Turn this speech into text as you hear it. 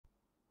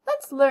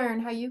let's learn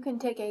how you can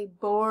take a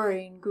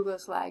boring Google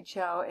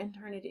Slideshow and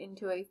turn it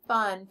into a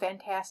fun,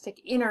 fantastic,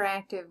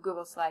 interactive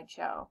Google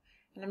Slideshow.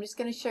 And I'm just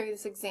going to show you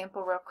this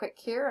example real quick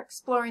here.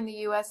 Exploring the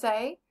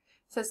USA.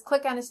 It says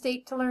click on a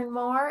state to learn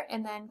more,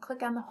 and then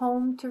click on the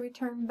home to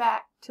return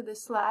back to the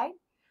slide.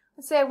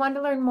 Let's say I wanted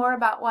to learn more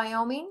about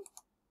Wyoming.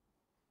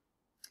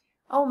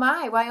 Oh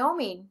my,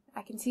 Wyoming.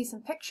 I can see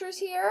some pictures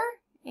here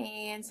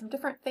and some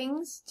different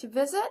things to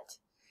visit.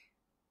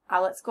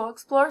 Let's go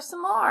explore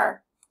some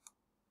more.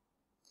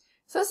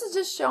 So this is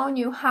just showing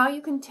you how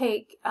you can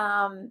take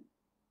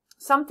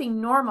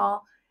something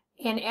normal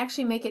and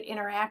actually make it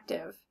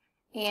interactive.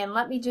 And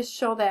let me just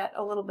show that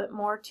a little bit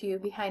more to you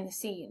behind the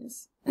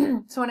scenes.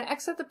 So when I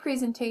exit the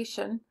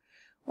presentation,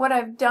 what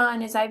I've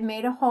done is I've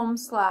made a home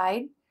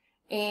slide,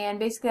 and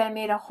basically I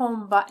made a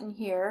home button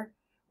here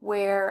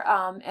where,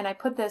 and I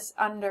put this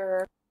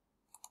under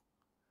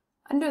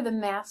the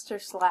master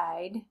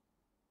slide.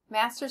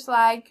 Master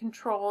slide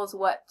controls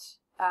what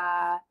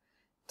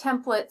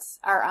templates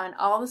are on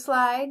all the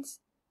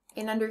slides,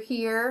 and under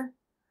here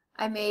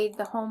I made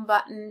the home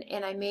button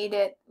and I made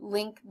it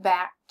link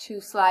back to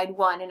slide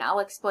 1, and I'll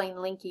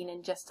explain linking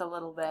in just a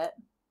little bit.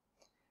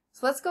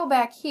 So let's go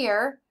back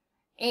here,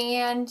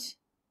 and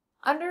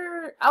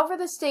over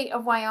the state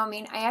of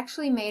Wyoming I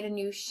actually made a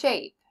new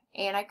shape,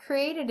 and I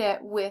created it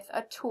with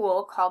a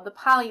tool called the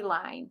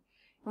polyline.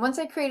 And once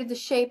I created the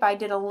shape, I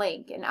did a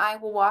link, and I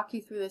will walk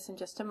you through this in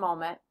just a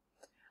moment.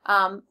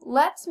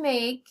 Let's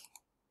make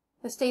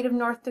the state of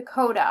North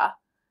Dakota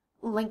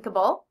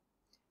linkable.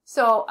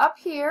 So up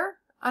here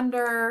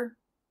under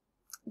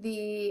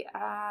the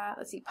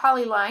let's see,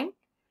 polyline,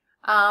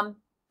 I'm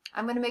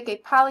going to make a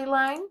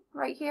polyline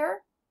right here,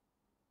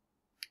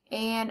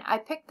 and I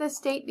picked this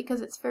state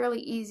because it's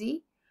fairly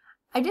easy.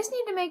 I just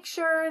need to make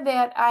sure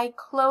that I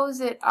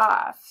close it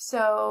off,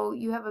 so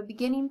you have a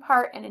beginning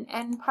part and an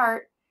end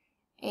part,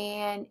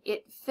 and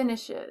it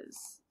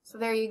finishes. So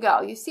there you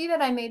go. You see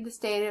that I made the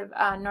state of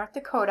North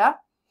Dakota,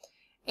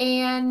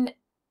 and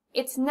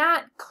it's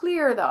not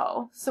clear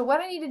though. So what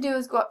I need to do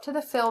is go up to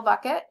the fill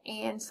bucket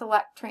and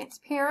select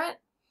transparent,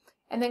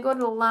 and then go to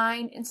the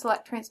line and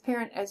select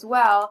transparent as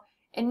well.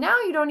 And now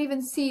you don't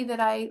even see that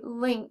I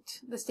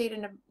linked the state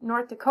of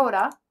North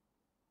Dakota.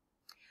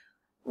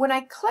 When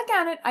I click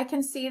on it, I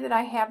can see that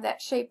I have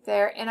that shape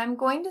there, and I'm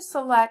going to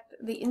select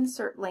the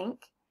insert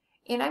link,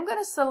 and I'm going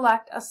to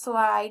select a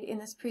slide in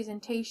this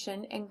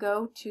presentation and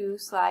go to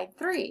slide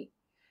 3.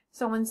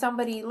 So when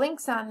somebody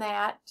links on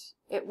that,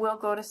 it will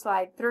go to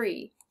slide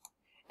 3.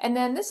 And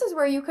then this is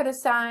where you could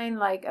assign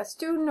like a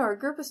student or a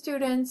group of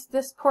students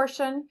this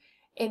portion,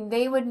 and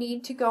they would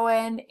need to go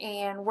in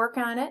and work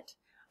on it.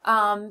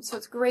 So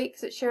it's great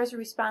because it shares a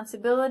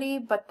responsibility,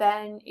 but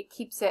then it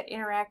keeps that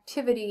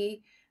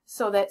interactivity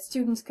so that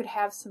students could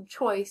have some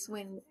choice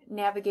when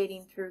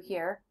navigating through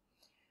here.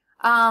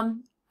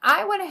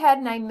 I went ahead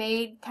and I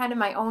made kind of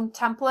my own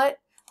template.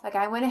 Like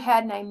I went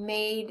ahead and I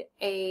made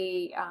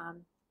a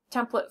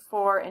template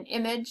for an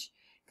image,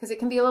 because it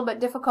can be a little bit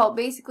difficult.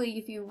 Basically,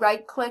 if you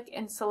right click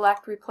and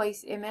select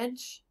replace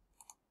image,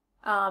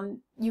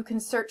 you can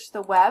search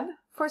the web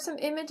for some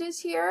images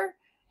here,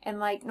 and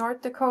like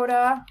North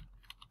Dakota,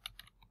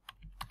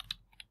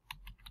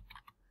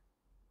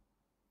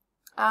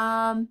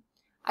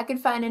 I could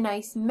find a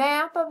nice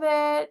map of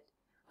it,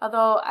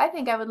 although I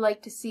think I would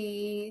like to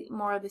see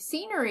more of the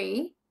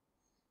scenery.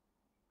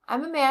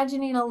 I'm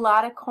imagining a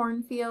lot of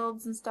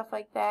cornfields and stuff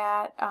like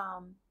that.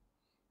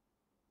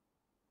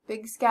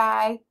 Big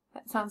sky,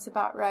 that sounds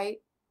about right.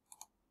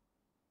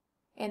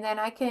 And then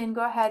I can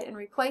go ahead and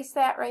replace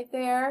that right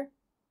there.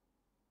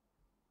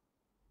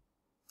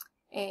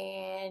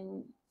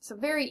 And so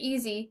very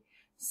easy.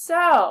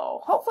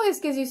 So hopefully this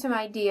gives you some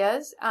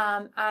ideas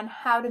on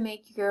how to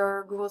make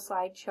your Google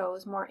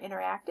Slideshows more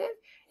interactive.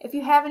 If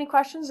you have any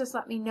questions, just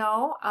let me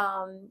know,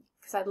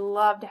 because I'd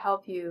love to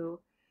help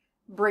you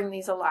bring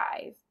these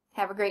alive.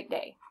 Have a great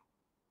day.